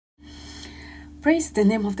Praise the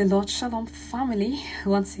name of the Lord. Shalom, family.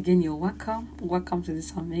 Once again, you're welcome. Welcome to this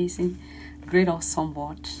amazing, great, awesome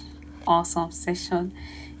word, awesome session.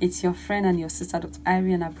 It's your friend and your sister, Dr.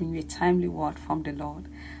 Ivy, and I bring you a timely word from the Lord.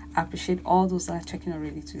 I appreciate all those that are checking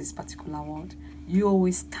already to this particular word. You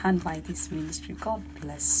always stand by this ministry. God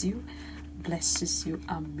bless you, blesses you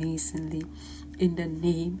amazingly. In the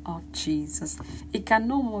name of Jesus. It can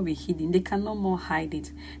no more be hidden. They can no more hide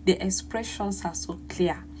it. The expressions are so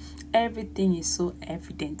clear. Everything is so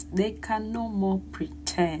evident. They can no more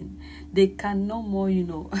pretend. They can no more,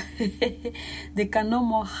 they can no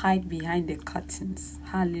more hide behind the curtains.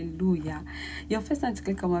 Hallelujah. Your first time to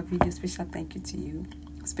click on my video, special thank you to you.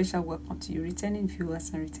 Special welcome to you, returning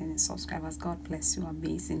viewers and returning subscribers. God bless you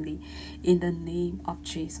amazingly in the name of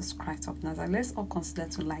Jesus Christ of Nazareth. Let's all consider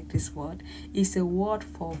to like this word. It's a word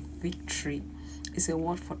for victory. It's a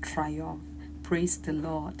word for triumph. Praise the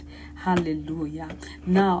Lord. Hallelujah.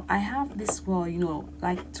 Now, I have this word,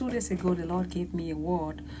 like 2 days ago, the Lord gave me a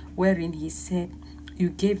word wherein he said, you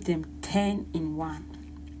gave them 10 in 1.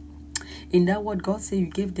 In that word, God said you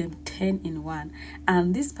gave them 10 in 1.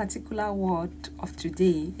 And this particular word of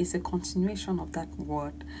today is a continuation of that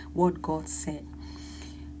word, what God said.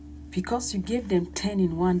 Because you gave them 10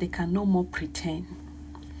 in 1, they can no more pretend.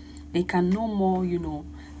 They can no more,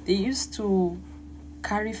 they used to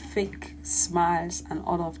carry fake smiles and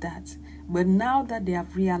all of that. But now that they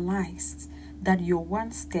have realized that your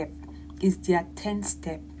 1 step is their 10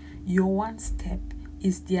 step, your 1 step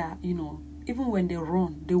is their, even when they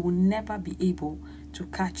run, they will never be able to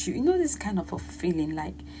catch you. This kind of a feeling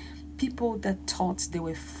like people that thought they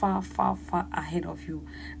were far, far, far ahead of you.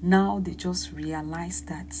 Now they just realize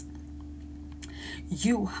that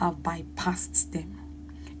you have bypassed them.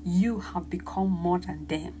 You have become more than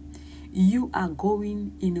them. You are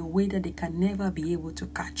going in a way that they can never be able to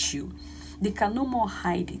catch you. They can no more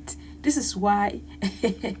hide it. This is why,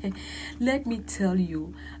 let me tell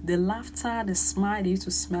you, the laughter, the smile they used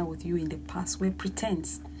to smile with you in the past were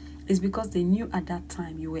pretense. It's because they knew at that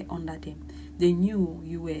time you were under them. They knew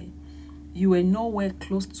you were nowhere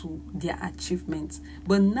close to their achievements.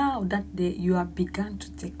 But now that you have begun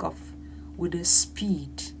to take off with the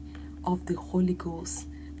speed of the Holy Ghost,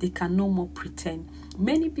 they can no more pretend.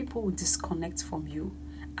 Many people will disconnect from you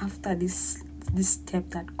after this step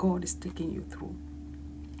that God is taking you through.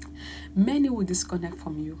 Many will disconnect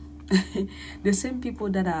from you. The same people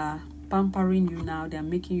that are pampering you now, they are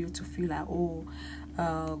making you to feel like,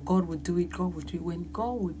 God will do it, God will do it. When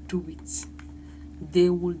God will do it, they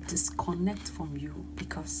will disconnect from you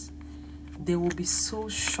because they will be so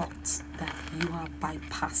shocked that you have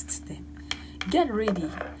bypassed them. Get ready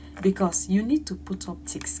because you need to put up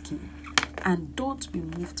thick skin and don't be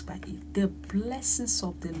moved by it. The blessings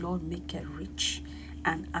of the Lord make it rich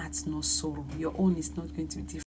and adds no sorrow. Your own is not going to be different.